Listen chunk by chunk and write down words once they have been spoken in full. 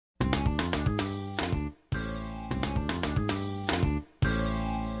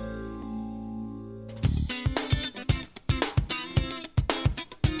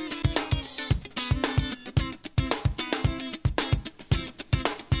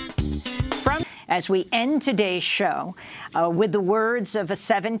as we end today's show with the words of a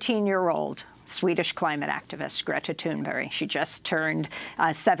 17-year-old Swedish climate activist, Greta Thunberg. She just turned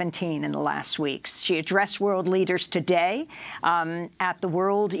 17 in the last weeks. She addressed world leaders today at the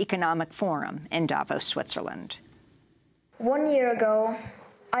World Economic Forum in Davos, Switzerland. 1 year ago,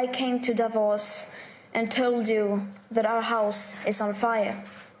 I came to Davos and told you that our house is on fire.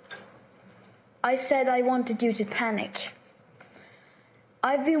 I said I wanted you to panic.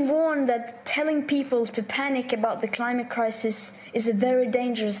 I've been warned that telling people to panic about the climate crisis is a very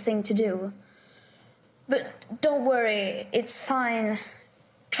dangerous thing to do. But don't worry, it's fine.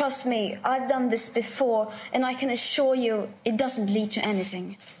 Trust me, I've done this before, and I can assure you it doesn't lead to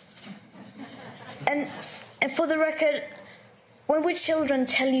anything. And for the record, when we children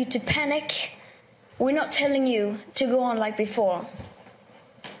tell you to panic, we're not telling you to go on like before.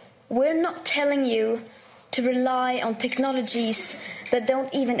 We're not telling you to rely on technologies that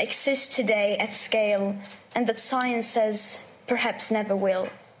don't even exist today at scale and that science says perhaps never will.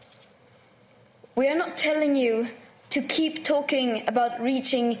 We are not telling you to keep talking about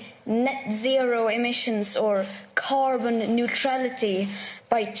reaching net zero emissions or carbon neutrality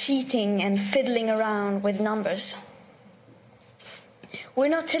by cheating and fiddling around with numbers. We're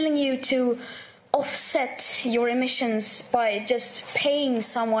not telling you to offset your emissions by just paying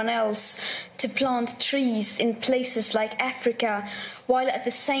someone else to plant trees in places like Africa, while at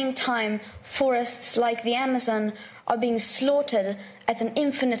the same time forests like the Amazon are being slaughtered at an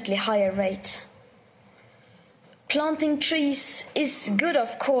infinitely higher rate. Planting trees is good,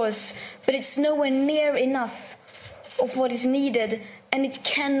 of course, but it's nowhere near enough of what is needed, and it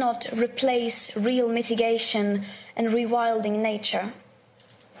cannot replace real mitigation and rewilding nature.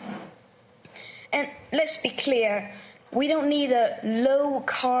 And let's be clear, we don't need a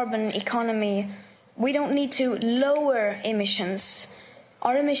low-carbon economy. We don't need to lower emissions.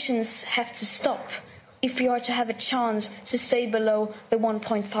 Our emissions have to stop if we are to have a chance to stay below the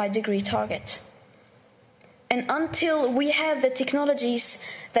 1.5-degree target. And until we have the technologies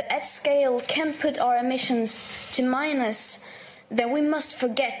that at scale can put our emissions to minus, then we must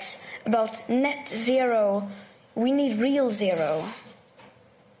forget about net zero. We need real zero.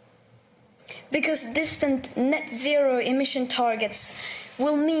 Because distant net zero emission targets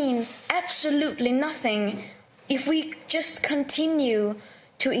will mean absolutely nothing if we just continue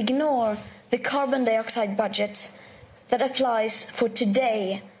to ignore the carbon dioxide budget that applies for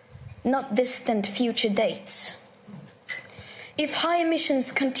today, not distant future dates. If high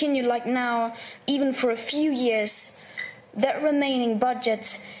emissions continue like now, even for a few years, that remaining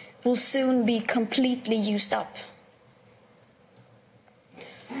budget will soon be completely used up.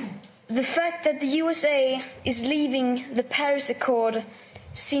 The fact that the USA is leaving the Paris Accord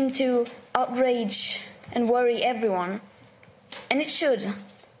seems to outrage and worry everyone, and it should.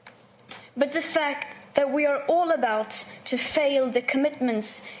 But the fact that we are all about to fail the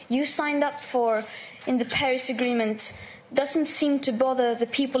commitments you signed up for in the Paris Agreement doesn't seem to bother the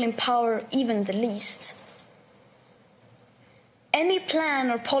people in power even the least. Any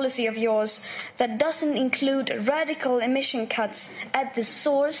plan or policy of yours that doesn't include radical emission cuts at the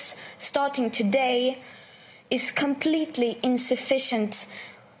source starting today is completely insufficient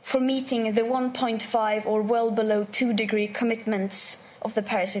for meeting the 1.5 or well below 2-degree commitments of the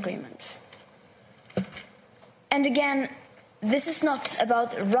Paris Agreement. And again, this is not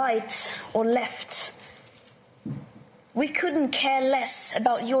about right or left. We couldn't care less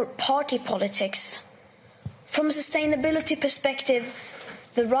about your party politics. From a sustainability perspective,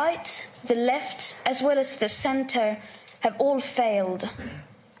 the right, the left, as well as the center have all failed.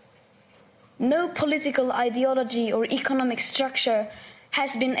 No political ideology or economic structure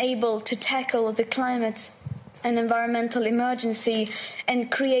has been able to tackle the climate and environmental emergency and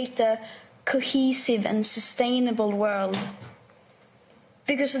create a cohesive and sustainable world.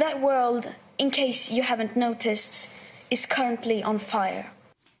 Because that world, in case you haven't noticed, is currently on fire.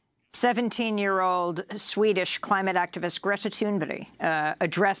 17-year-old Swedish climate activist Greta Thunberg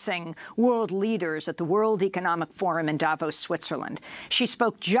addressing world leaders at the World Economic Forum in Davos, Switzerland. She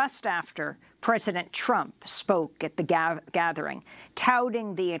spoke just after President Trump spoke at the gathering,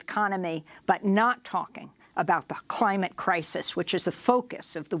 touting the economy but not talking about the climate crisis, which is the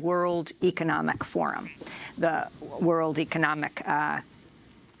focus of the World Economic Forum, the World Economic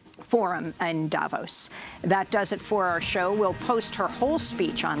Forum in Davos. That does it for our show. We'll post her whole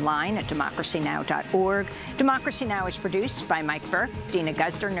speech online at democracynow.org. Democracy Now! Is produced by Mike Burke, Dina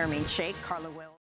Guzder, Nermeen Sheikh, Carla Will.